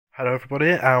Hello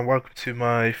everybody and welcome to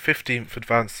my 15th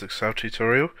advanced Excel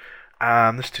tutorial,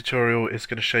 and this tutorial is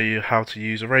going to show you how to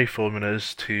use array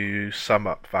formulas to sum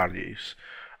up values.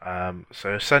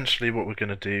 So essentially what we're going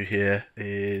to do here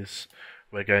is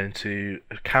we're going to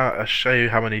show you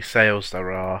how many sales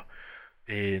there are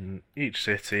in each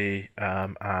city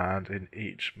and in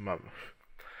each month.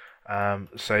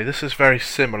 So this is very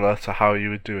similar to how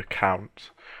you would do a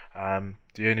count.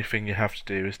 The only thing you have to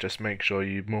do is just make sure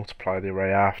you multiply the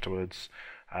array afterwards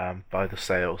by the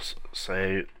sales.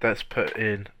 So let's put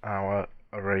in our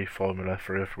array formula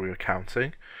for if we were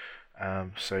counting.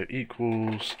 So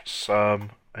equals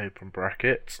sum, open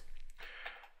bracket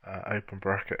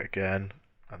again,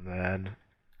 and then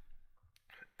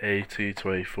A2 to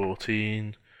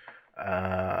A14,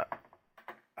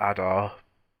 add our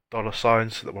dollar sign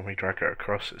so that when we drag it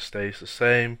across it stays the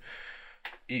same,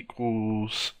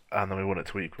 equals, and then we want it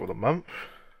to equal the month,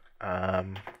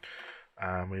 and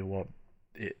we want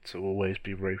it to always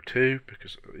be row 2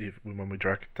 because even when we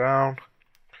drag it down,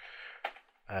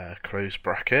 close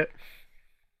bracket.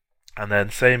 And then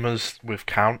same as with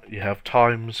count, you have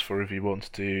times for if you want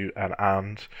to do an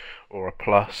and, or a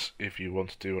plus if you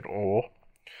want to do an or.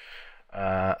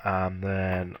 And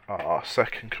then our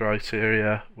second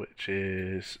criteria, which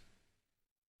is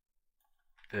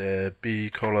the B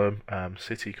column,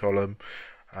 city column,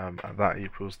 and that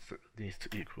needs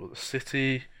to equal the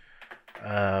city,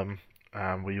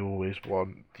 and we always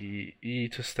want the E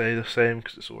to stay the same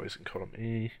because it's always in column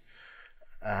E,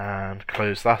 and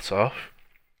close that off.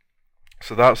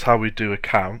 So that's how we do a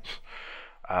count,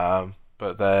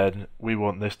 but then we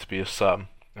want this to be a sum.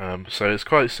 So it's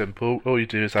quite simple. All you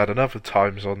do is add another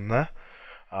times on there,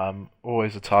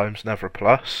 always a times, never a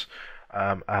plus,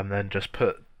 and then just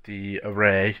put the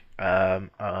array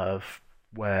of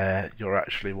where you're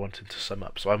actually wanting to sum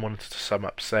up. So I wanted to sum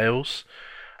up sales,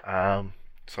 so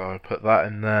I put that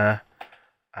in there,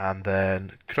 and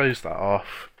then close that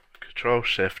off, Control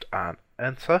Shift and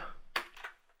Enter,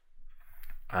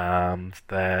 and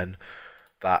then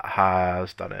that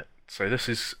has done it. So this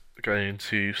is going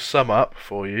to sum up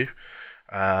for you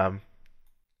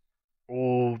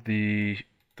all the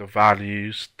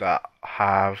values that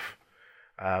have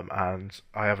and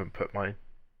I haven't put my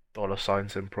dollar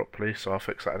signs in properly, so I'll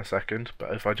fix that in a second.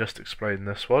 But if I just explain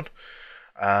this one,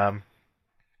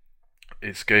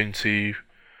 it's going to,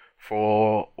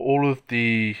 for all of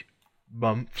the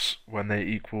months when they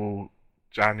equal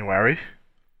January,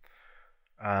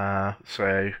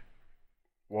 so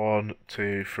 1,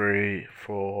 2, 3,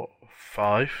 4,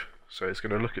 5. So it's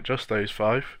going to look at just those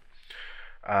 5,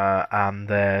 and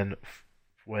then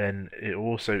when it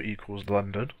also equals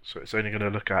London, so it's only going to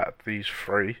look at these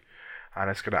 3, and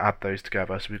it's going to add those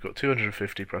together. So we've got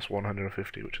 250 plus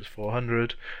 150, which is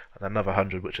 400, and then another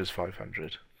 100, which is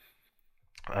 500.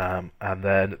 And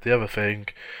then the other thing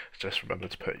is just remember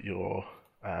to put your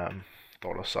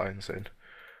dollar signs in,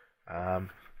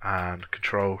 and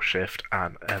Control Shift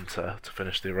and Enter to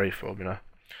finish the array formula.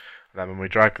 And then when we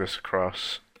drag this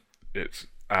across, it's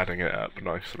adding it up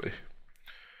nicely.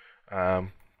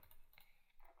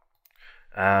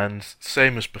 And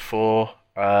same as before,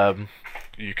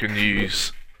 you can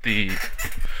use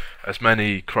as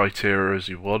many criteria as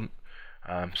you want.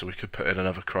 So we could put in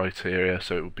another criteria,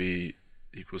 so it would be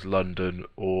equals London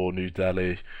or New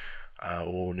Delhi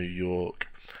or New York.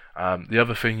 The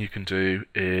other thing you can do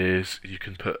is you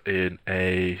can put in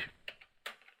a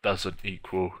doesn't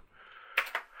equal,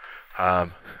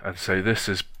 and so this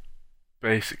is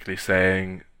basically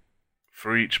saying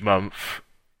for each month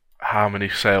how many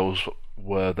sales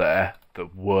were there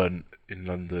that weren't in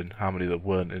London, how many that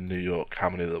weren't in New York, how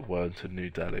many that weren't in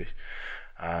New Delhi,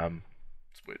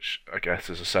 which I guess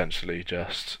is essentially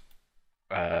just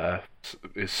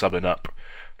is summing up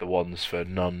the ones for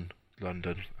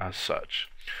non-London as such.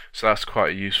 So that's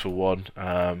quite a useful one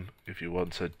if you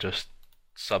want to just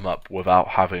sum up without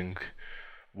having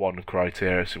one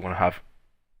criteria. So you want to have,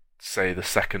 say, the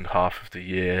second half of the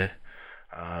year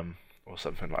or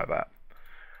something like that.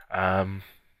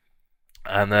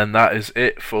 And then that is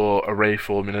it for array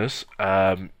formulas.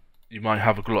 You might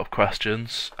have a lot of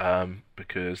questions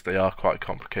because they are quite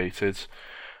complicated.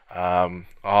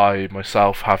 I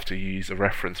myself have to use a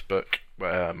reference book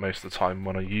most of the time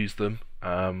when I use them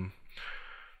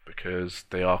because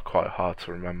they are quite hard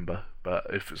to remember.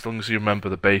 But as long as you remember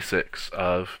the basics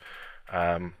of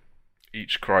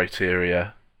each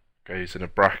criteria goes in a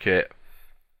bracket,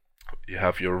 you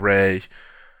have your array,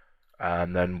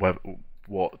 and then what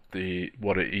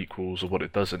it equals or what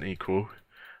it doesn't equal,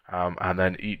 and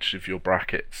then each of your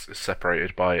brackets is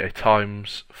separated by a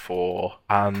times for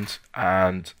and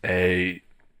a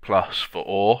plus for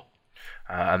or,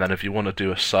 And then if you want to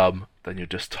do a sum, then you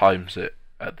just times it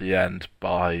at the end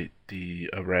by the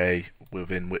array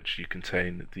within which you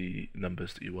contain the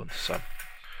numbers that you want to sum.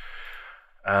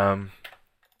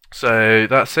 So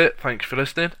that's it. Thank you for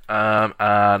listening,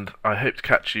 and I hope to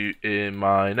catch you in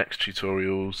my next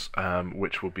tutorials,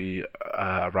 which will be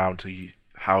around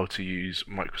how to use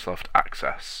Microsoft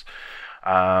Access.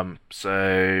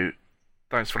 So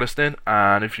thanks for listening,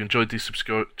 and if you enjoyed these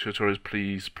tutorials,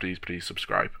 please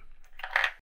subscribe.